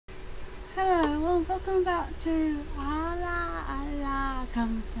Hello, well, welcome back to ARAYA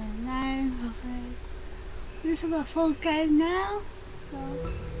comes the name of it. This is a full game now. So,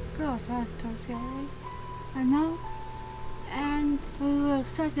 God, that's so scary. I know. And we will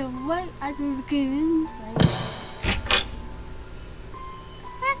start to wait at the beginning. That's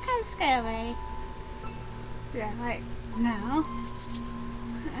kind of scary. Yeah, like now.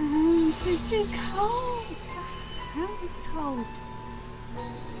 And it's too cold. How is cold?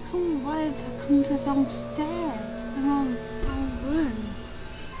 Come away if it comes downstairs in our room.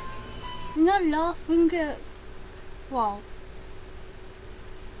 You're not laughing at... Whoa.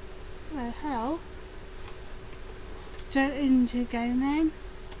 Hello. Straight into gaming.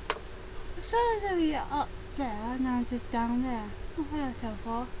 I saw that we are up there, now it's just down there. Oh, hello so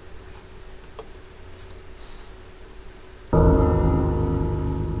far.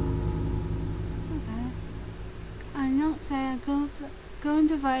 Okay. I'm not saying I'm going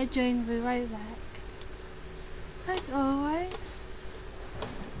to write during the right back. Like always.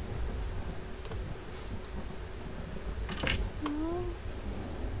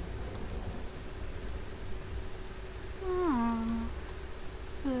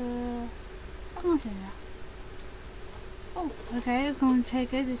 I'm gonna say that. Oh, okay, I'm gonna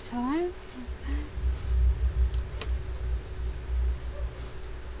take it this time.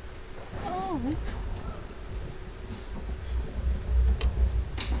 Oh,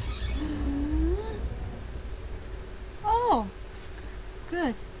 oh,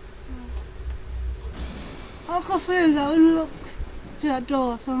 good. I'll go through though and look through that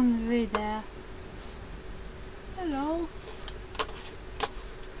door, someone will be there. Hello.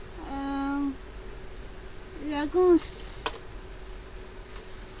 Yeah, I'm gonna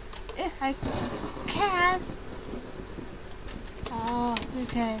if I can. Oh,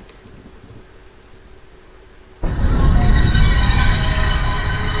 okay.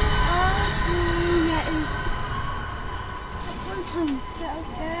 Settle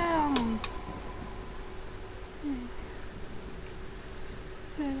down.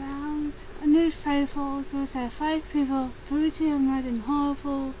 Around a newspaper will say 5 people brutally murdered in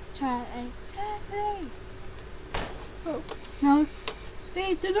horrible tragedy. Oh, no,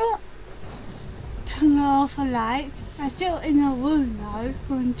 they do not turn off a light. I'm still in a room now,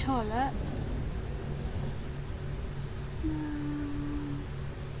 going to the toilet.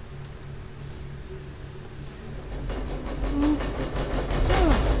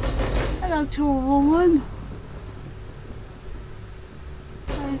 Hello to a woman.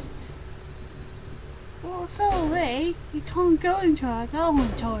 Well, sorry, you can't go into a dorm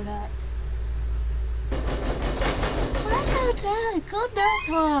toilet. Why go there? Go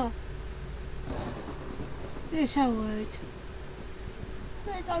better. You're so rude.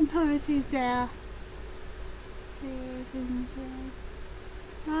 Wait, I'm Percy's there. He's inside.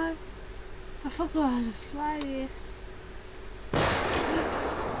 No, I forgot how to fly this.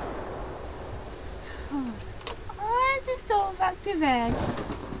 I just go back to bed.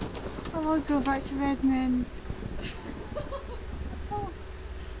 I won't go back to bed and then... Oh,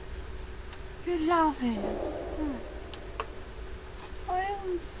 you're laughing. Oh. I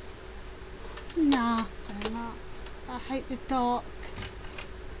am... Nah, I'm not. I hate the dark.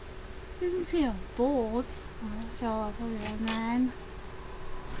 You can see I'm bored. Oh, so I'll probably a man.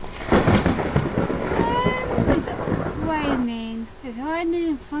 It's raining. It's raining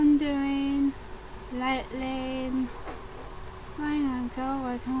and thundering. Lightning. Rain and go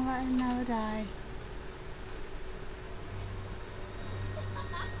away, come back another day.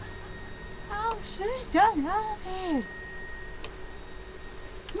 Oh, she's done laughing.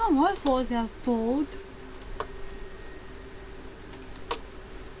 It's not my fault they're bored.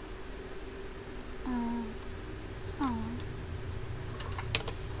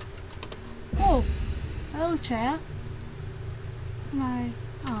 Oh, hello chair. No.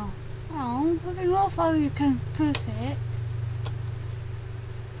 Oh, I think more far you can push it.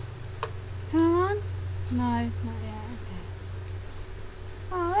 Turn on? No, not yet, okay.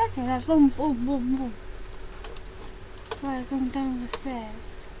 Oh, okay, that's boom, boom, boom, boom. Right, going down the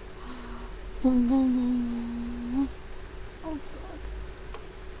stairs. Boom, boom, boom. Oh god.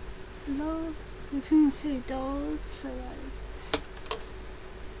 Hello? You can see doors, so like...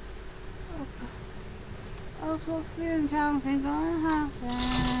 Oh god. I've got a feeling something gonna happen.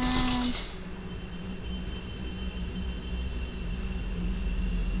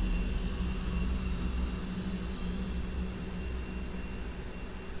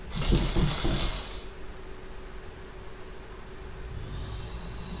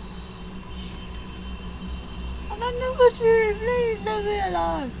 I don't know what to do, please leave me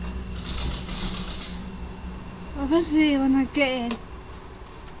alone. I'll see when I get in.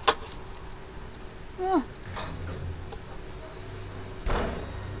 Oh.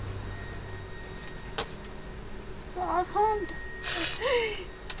 But I can't.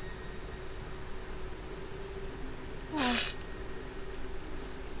 Oh.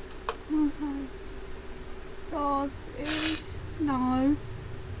 Okay. God, please. No.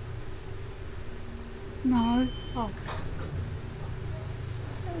 No. Oh.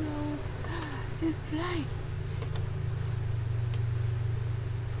 Hello. It's late.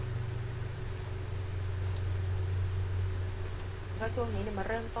 ก็ช่วงนี้เนี่ยมา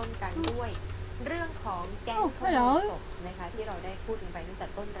เริ่มต้นกันด้วยเรื่องของแก๊งขโมยศพนะคะที่เราได้พูดกันไปตั้งแต่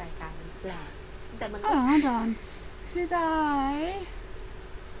ต้นรายการแปลกแต่มันก็ Hold on. Did I?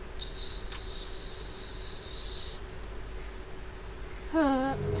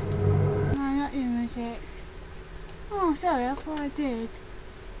 Hurt? No, not your music. Oh, sorry, I thought I did.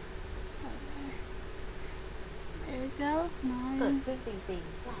 There you go. เกิด No. ขึ้นจริง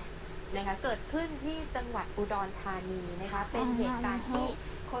ๆนะคะเกิดขึ้นที่จังหวัดอุดรธานีนะคะเป็นเหตุการณ์ที่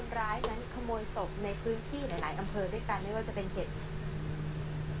คนร้ายนั้นขโมยศพในพื้นที่หลายๆอำเภอด้วยกันไม่ว่าจะเป็นเขต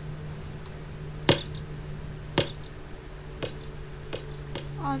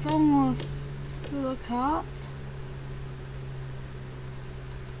I was almost to look up.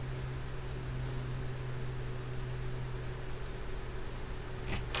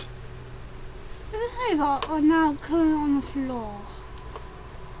 The paper are now coming on the floor.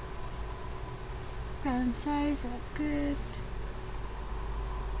 Don't save that good.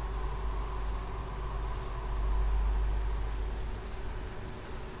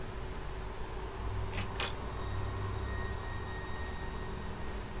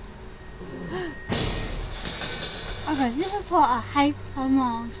 Okay, this is what I hate the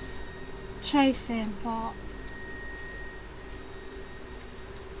most. Chasing part.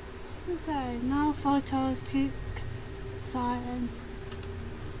 So, no photos, keep silence.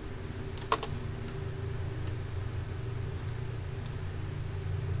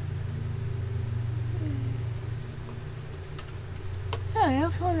 Sorry, I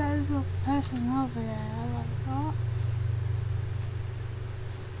thought there was a person over there like that.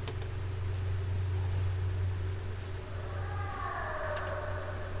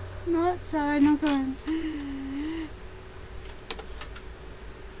 No, sorry, not going.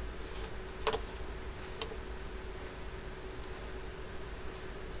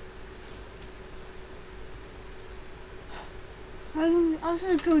 I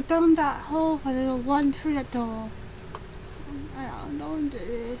should go down that hole for the one through the door. I don't know what to do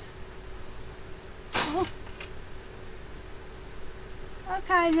this. Oh.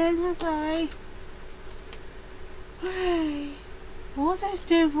 Okay then, sorry. Okay. What does this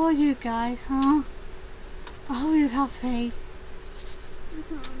do for you guys, huh? I hope you have faith.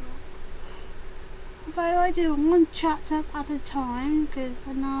 But I do one chapter at a time because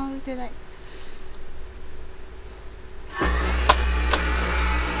I know they're like.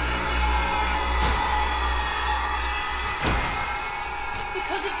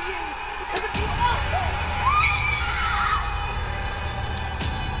 Because of you.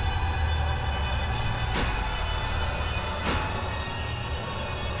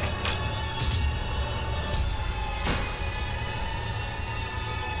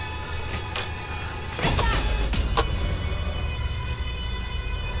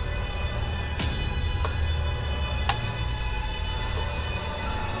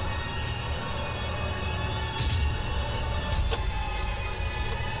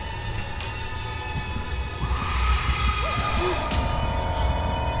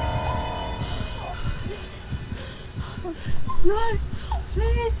 No!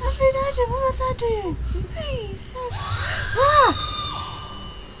 Please, let me touch it! What was I doing? Please! Ah!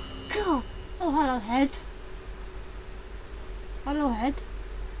 God! Oh, hello, head. Hello, head.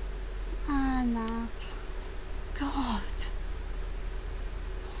 Ah, no. God.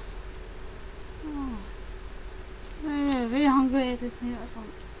 Oh. I'm really hungry at this minute.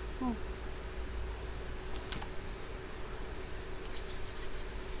 Oh.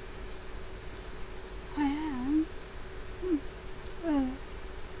 I am.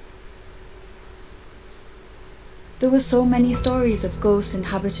 There were so many stories of ghosts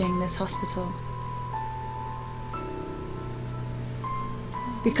inhabiting this hospital.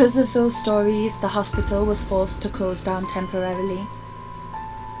 Because of those stories, the hospital was forced to close down temporarily.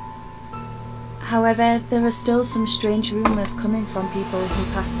 However, there are still some strange rumours coming from people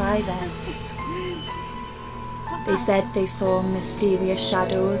who pass by there. They said they saw mysterious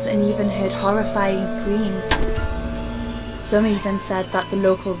shadows and even heard horrifying screams. Some even said that the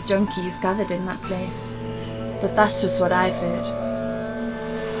local junkies gathered in that place. But that's just what I've heard.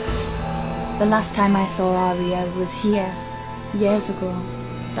 The last time I saw ARAYA was here, years ago,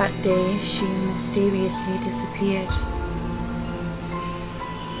 That day she mysteriously disappeared.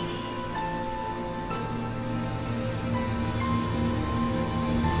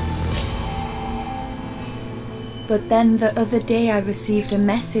 But then the other day I received a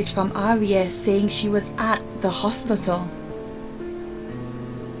message from ARAYA saying she was at the hospital.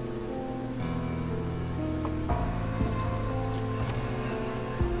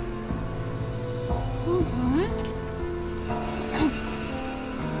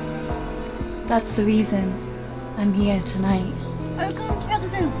 That's the reason I'm here tonight. Are you going to check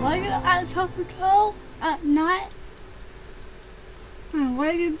them while you're at the hospital at night? And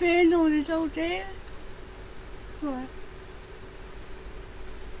where you been all this whole day? What?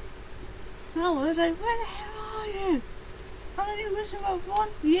 I was like, where the hell are you? How did you miss about 1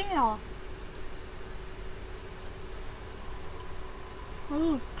 year?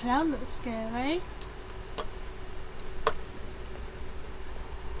 Oh, cloud looks scary.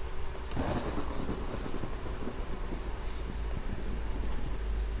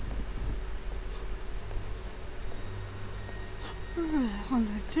 I'm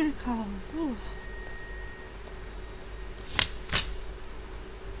too cold. Ooh.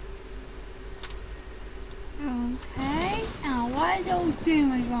 Okay, now why don't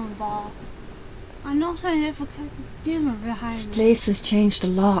demons run bar? I'm not saying it for the demon behind This me. place has changed a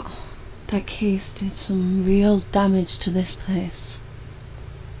lot. That case did some real damage to this place.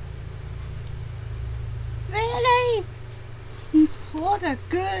 Really? What a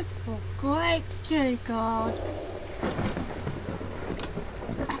good or great chili god.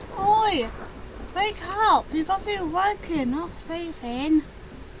 Oi! Wake up! You've got to be working, not sleeping.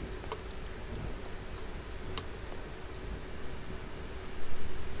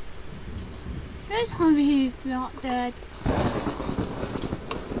 Don't tell me he's not dead.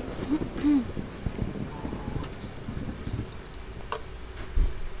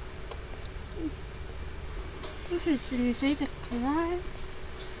 This is easy to climb.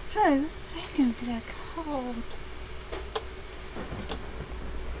 So freaking cold.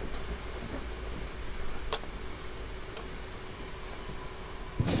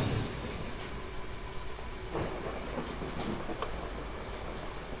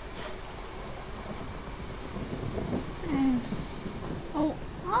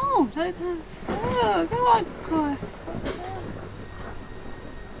 Oh, they can. Oh, come on, God.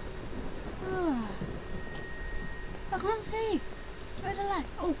 I can't see. Where's the light?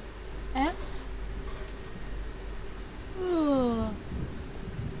 Oh, F. Oh.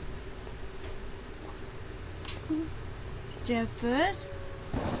 Shepherd.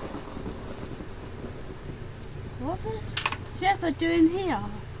 What is Shepherd doing here?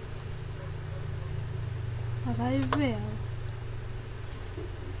 Are they real?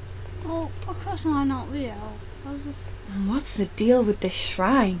 Oh, of course they're not real. I was just... What's the deal with this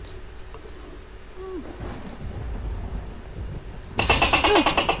shrine?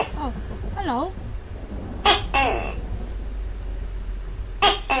 Oh, hello.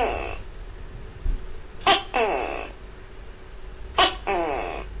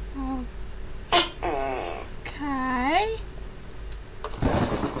 Okay.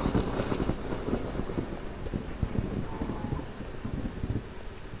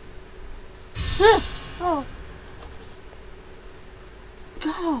 Oh.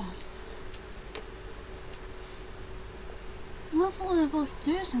 God. I thought I was to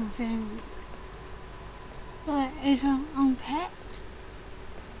do something. But it's unpacked.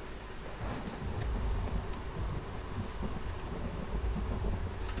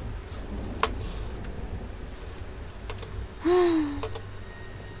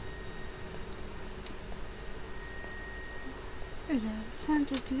 Is it time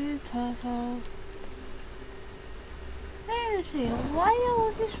to blue purple? Let's see, why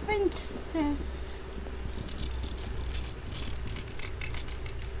was this princess?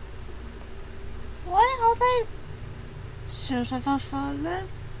 Why are they? Should I follow them?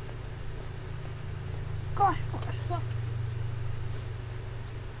 Gosh, what?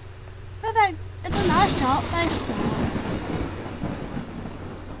 But it's a nice shot, nice shot.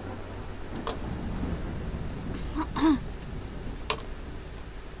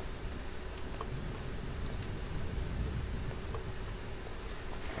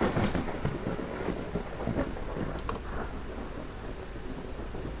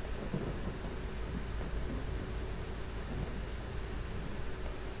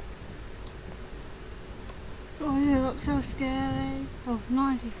 Oh, you look so scary. Oh,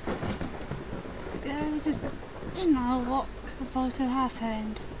 90. Scary, just, you know what supposed to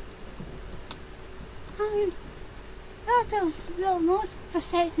happen. I mean, that's the most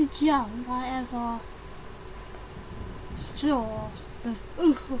protected jump I ever saw.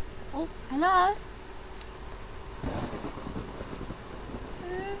 Oh, hello?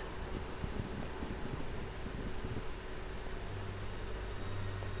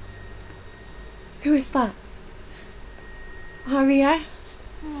 Who is that? ARAYA?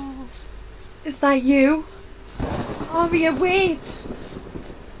 Oh, Is that you? ARAYA, wait!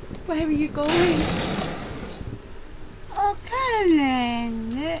 Where are you going? okay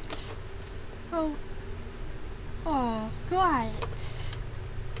then, let's... Oh, great.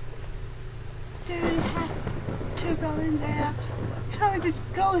 Do we have to go in there? Can we just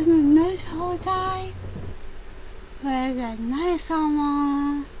go in the next whole day? Where the nice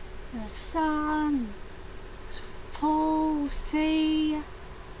summer, the sun, pool, sea,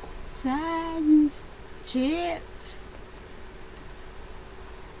 sand, chips.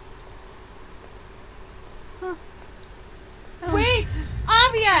 Huh. Oh. Wait!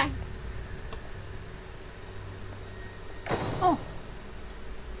 ARAYA! Oh,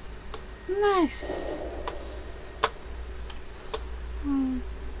 nice.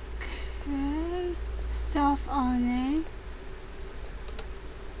 Okay, stuff on it.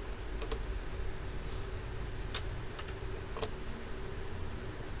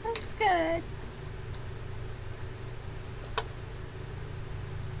 Looks good.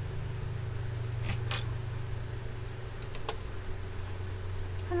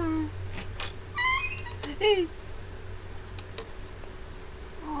 Come on.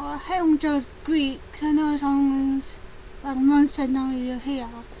 Oh, I haven't just Greek. I know someone's like monster know you're here.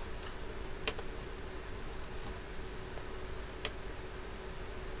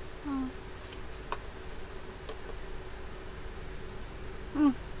 Oh.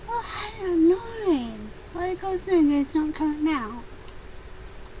 Oh, how annoying. Why it goes in and it's not coming out?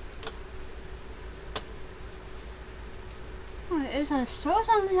 Oh, it's a so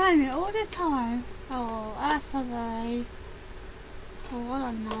something all the time. Oh, actually. Oh, I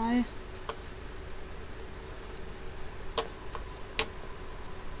don't know.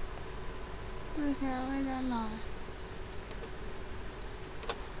 Okay, I don't know.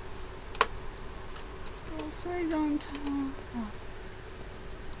 Oh, please don't tell. Oh.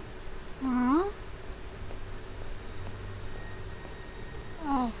 Huh?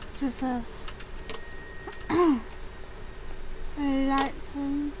 Oh, just a light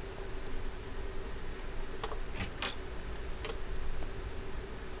thing.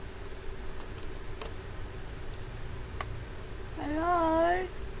 Hello?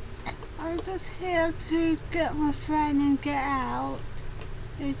 I'm just here to get my friend and get out.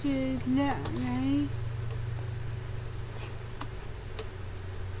 If you let me.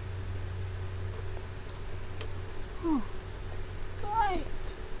 Oh, great.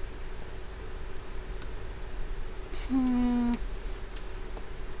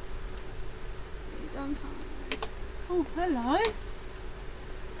 Don't tell me. Oh, hello.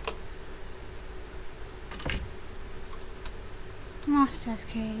 Master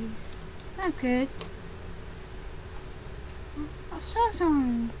keys. They're good. I saw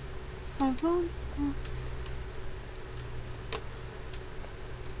someone. Someone.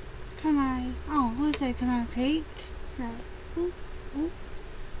 Can I? Oh, what's it? Can I peek? No. Ooh, ooh.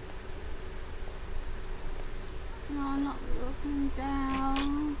 No, I'm not looking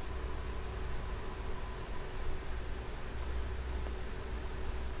down.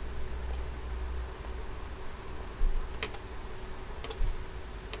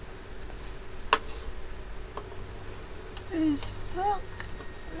 Is look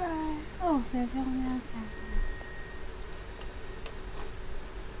right. Oh, there's someone outside.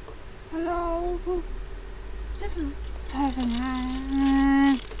 Hello. Different person.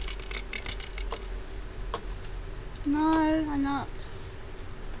 No, I'm not.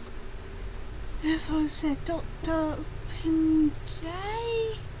 If I said Dr. Ping J,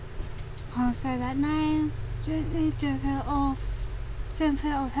 can't say that name. Gently took it off.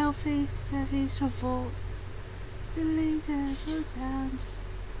 Temper of healthy service support. The laser go down.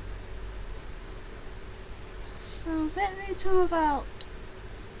 So let me talk about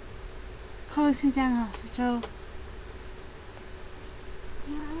closing down the hospital.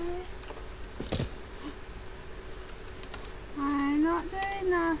 I'm not doing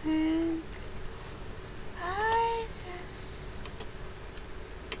nothing. I just...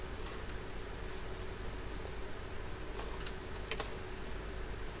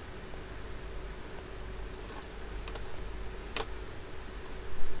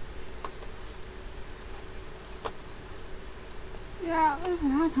 Yeah,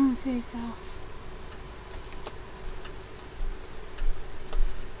 listen, I can't see stuff.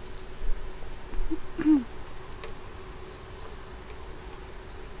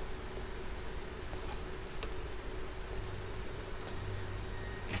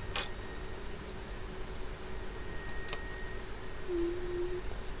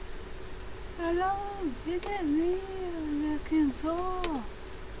 Hello, is it me you're looking for?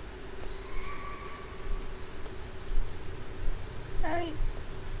 Hey.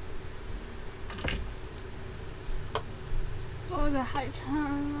 Oh, the hate turn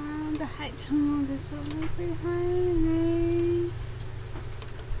around, the hate turn is somewhere behind me.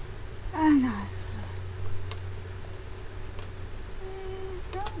 Oh no.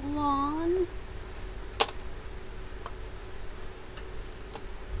 Not one.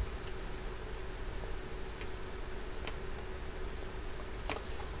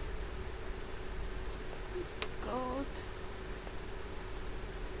 God.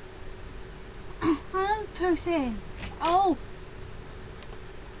 I'm pushing. Oh.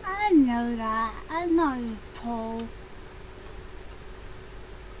 I know that. I know the pole.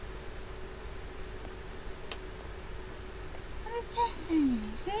 What's happening?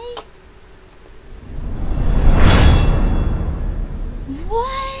 See?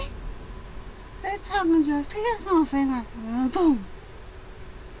 What? It's happened to pick up something like boom.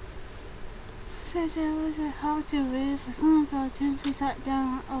 Said there was a hospital with a someone fell 10 feet sat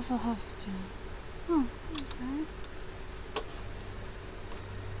down of a hospital. Oh, okay.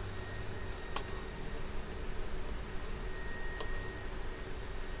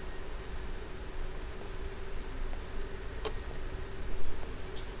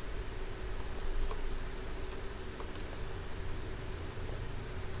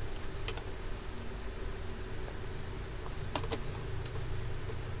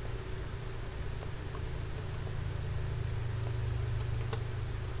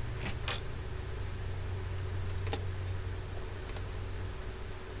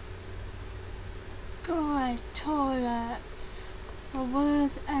 God, toilets are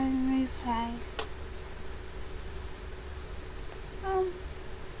worse and replaced.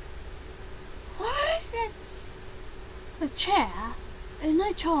 Why is this a chair in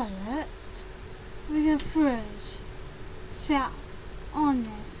a toilet with a fridge sat on it?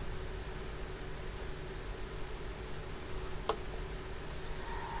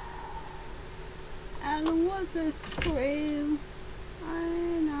 And what a scream!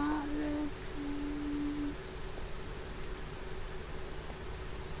 I'm not listening.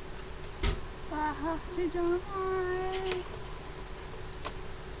 I have to die.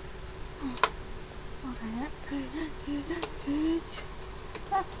 Okay, that's good, that's good, that's good.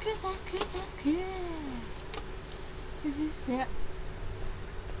 That's good, that's good, that's good. This is it.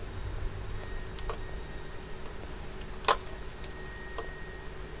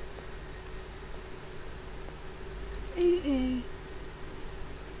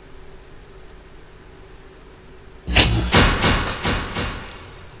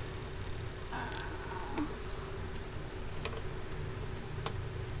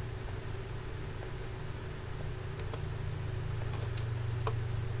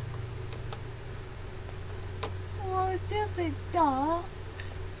 Well, it's a bit dark.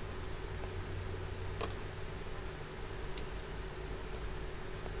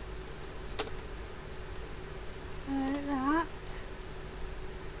 Like that.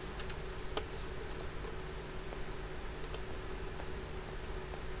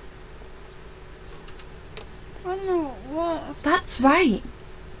 I don't know what. That's right.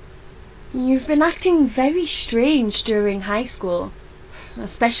 You've been acting very strange during high school,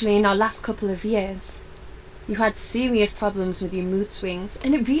 especially in our last couple of years. You had serious problems with your mood swings,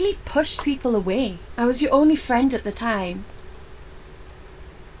 and it really pushed people away. I was your only friend at the time.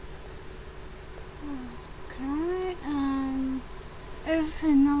 Okay,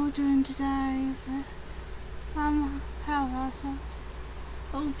 everything I'm doing today, how myself.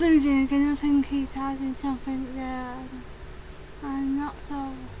 I'm bleeding again, I think he's having something there. I'm not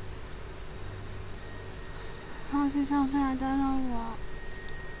so. Having something, I don't know what.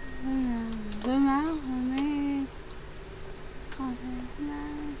 Zoom out for me.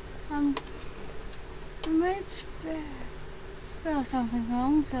 I might spell something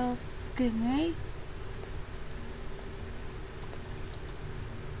wrong, so forgive me.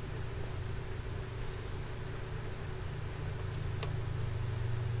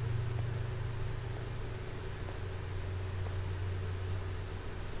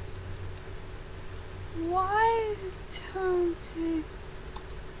 Why is it trying to...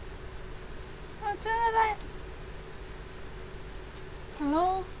 I don't know that...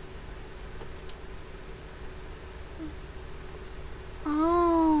 Hello?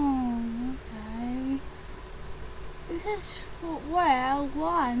 Oh, okay. This is where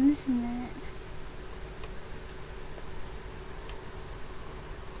one, isn't it?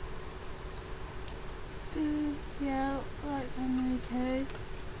 Yeah, like on me too.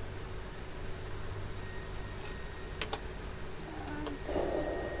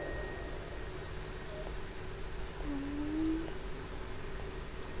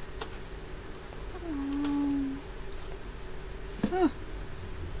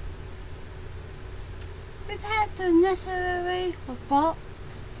 Is that the necessary for box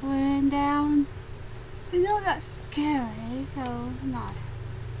falling down? You know that's scary, so no.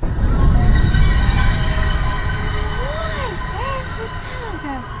 Why? Every time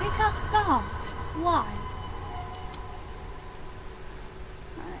they pick up stuff. Why?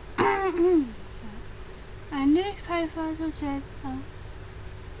 A newspaper said us.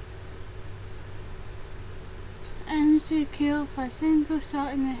 MC killed by single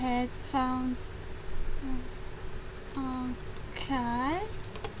shot in the head found. Okay.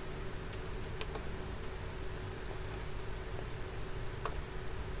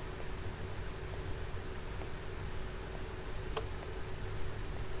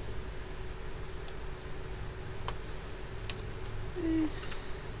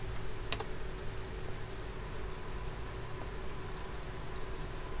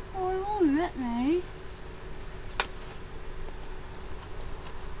 Oh, it won't let me.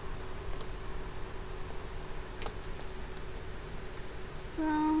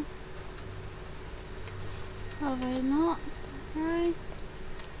 So, probably not. Okay.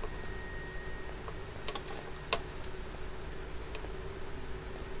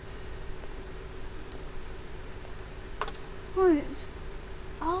 Oh, it's.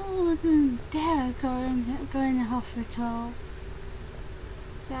 I wasn't dare go in the hospital.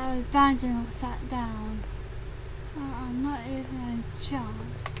 So I was abandoned or sat down. I'm not even a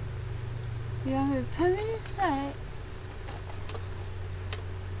chance. You want me to put me this way?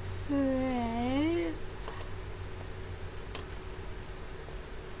 Sleep.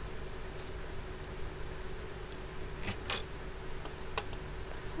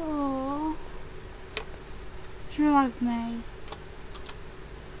 Or drug me.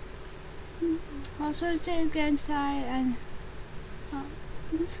 I was sort of sitting against side and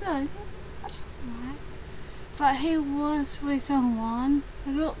good. Right. But he was with someone.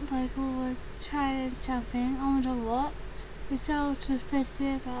 It looked like he was trying something. I wonder what. It's so suspicious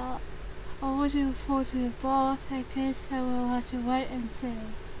about. Or was he reporting to the boss? I guess I will have to wait and see.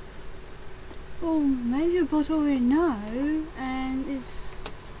 Well, maybe the boss already know, and it's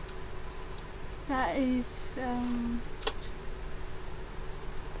that is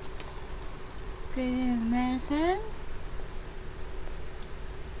getting medicine.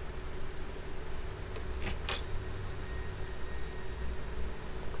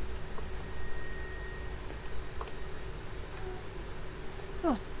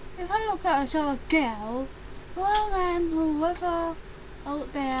 If I look at another girl, or a man, or whoever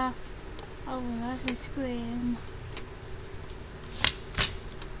out there, I will actually scream.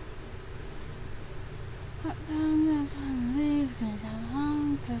 But I'm gonna leave because I'm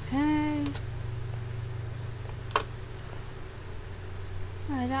home, okay?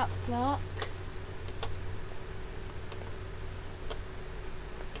 Right, that block.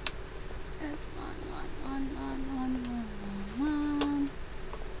 That's one.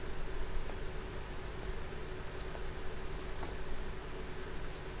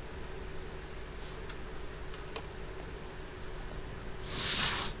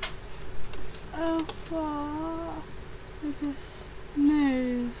 Oh, wow. I just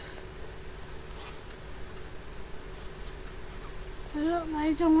move. Look,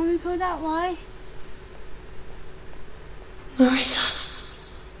 I don't want to go that way.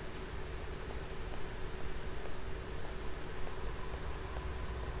 Larissa.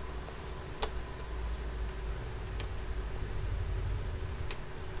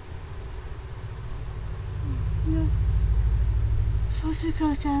 No. Force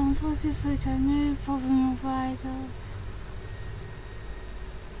goes down, force foot, a new problem arises.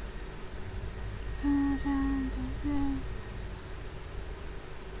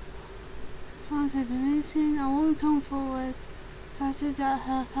 Once I've been missing, I won't come forward. Faster that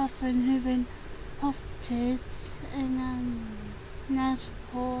her husband who'd been hospitalized in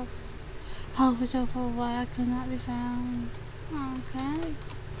horse hospital for a while could not be found. Okay.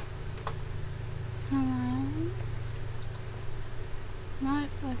 Come on. Nope,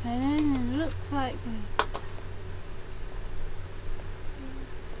 okay then it looks like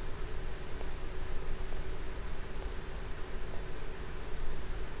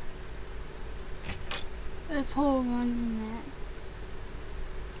the poor ones in it.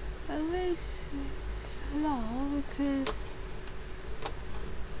 At least it's slow because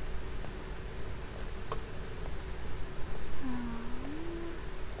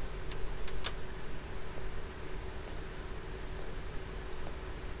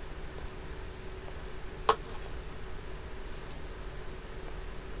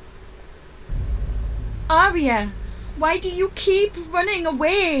ARAYA, why do you keep running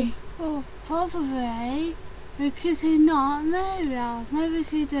away? well, probably because he's not married us. Maybe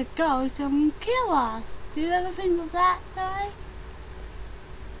he's a ghost and will kill us. Do you ever think of that, Di?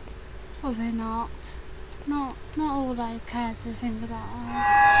 Probably not. Not all I care to think about.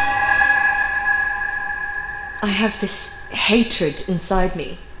 I have this hatred inside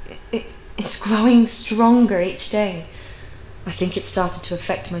me. It's growing stronger each day. I think it started to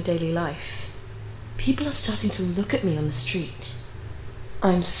affect my daily life. People are starting to look at me on the street.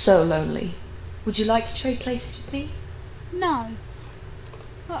 I'm so lonely. Would you like to trade places with me? No.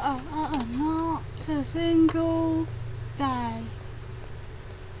 Not a single day.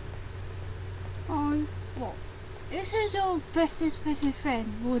 Oh, what? This is your bestest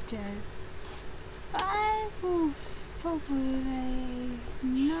friend, would you? I will probably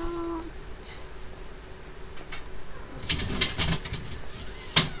not.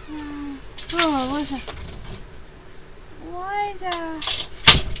 Oh, what's that? Why the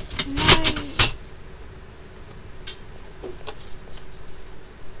lights?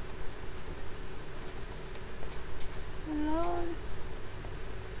 Hello?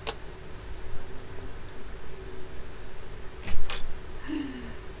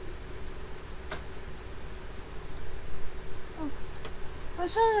 Oh, I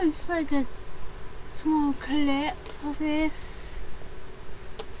saw this like a small clip of this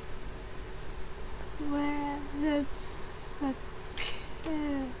where there's a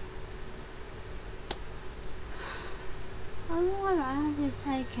kid. I don't know what I was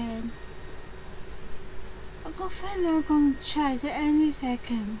taken. I got a feeling I'm going to change at any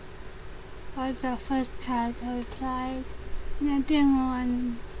second. Like the first character we played, and the demo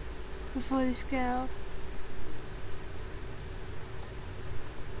one before this girl.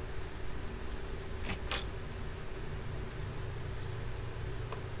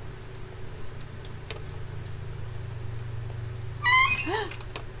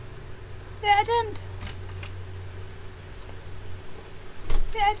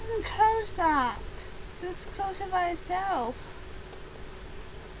 I didn't close that. Just close it by itself.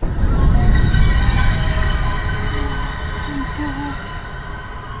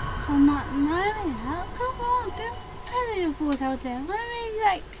 I'm not knowing how. Come on, there's plenty of balls out there. Why are we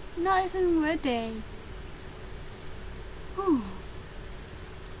like not even ready? Oh.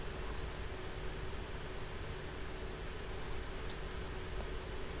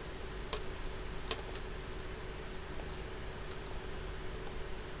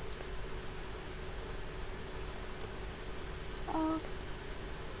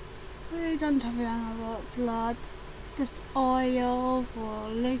 We don't have about blood, just oil or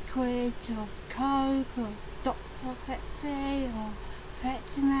liquid or Coke or Dr. Pepsi or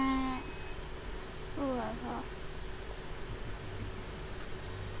Pepsi Max or whatever.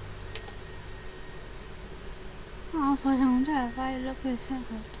 Oh, for some if I look at this,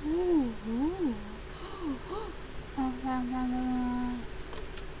 ooh, ooh.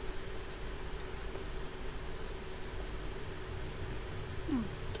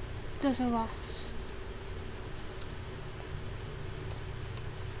 There's a rush.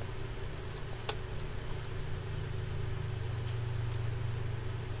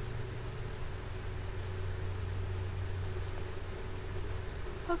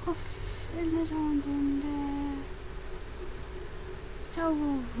 I got filled around in there. So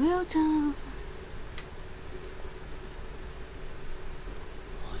real time.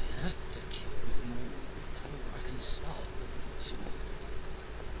 I have to kill more before I can stop.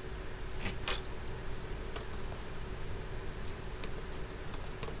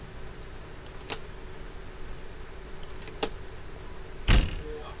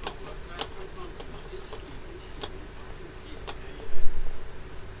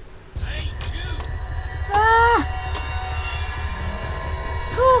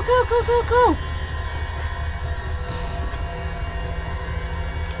 Go!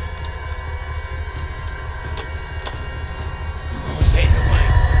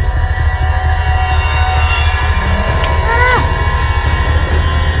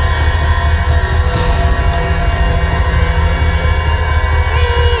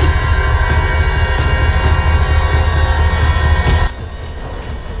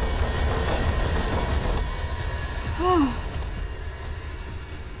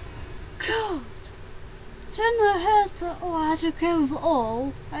 I had to kill them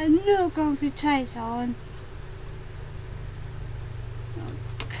all. I knew going to be chased on.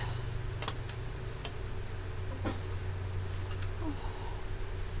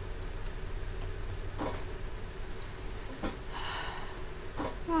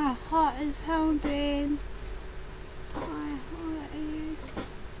 My heart is pounding. My heart is.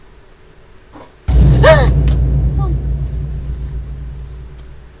 Oh.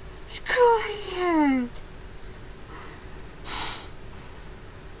 Screw you!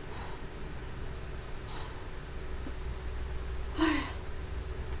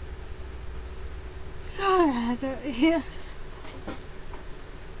 ladder is.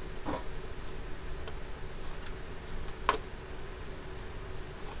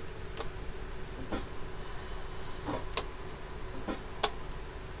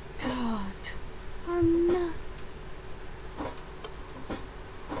 God, I'm not.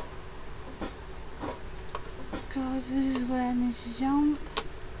 God, this is where I need to jump.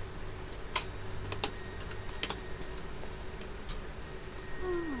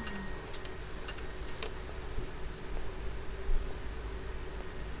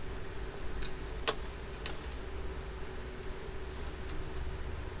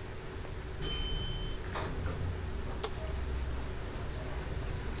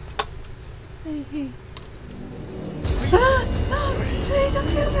 Hey. Ah! No! Please don't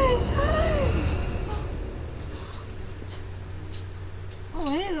kill me! Oh,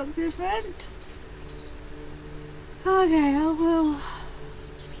 it looks different. Okay, I will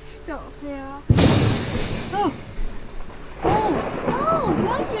stop here. Oh! Oh,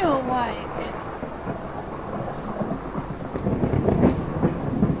 now you're awake.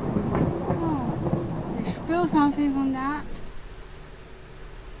 Oh, you spill something on that.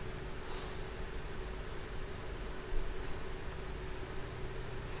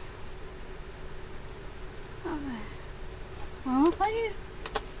 Okay. Oh, are you?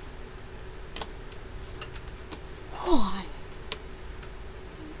 Why?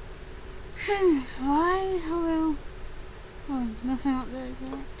 Why? I will. Oh, nothing up there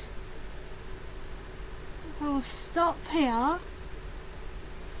yet. I will stop here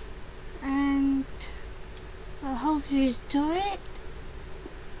and I hope you enjoy it.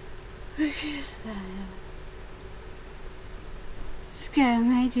 Because scared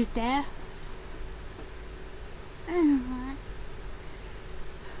me to death. Anyway,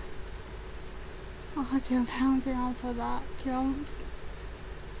 I had to pound it on for that jump.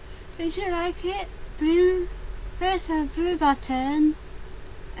 If you like it, press the blue button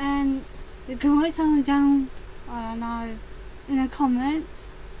and you can write something down, I don't know, in the comments.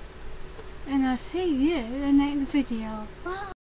 And I'll see you in the next video. Bye!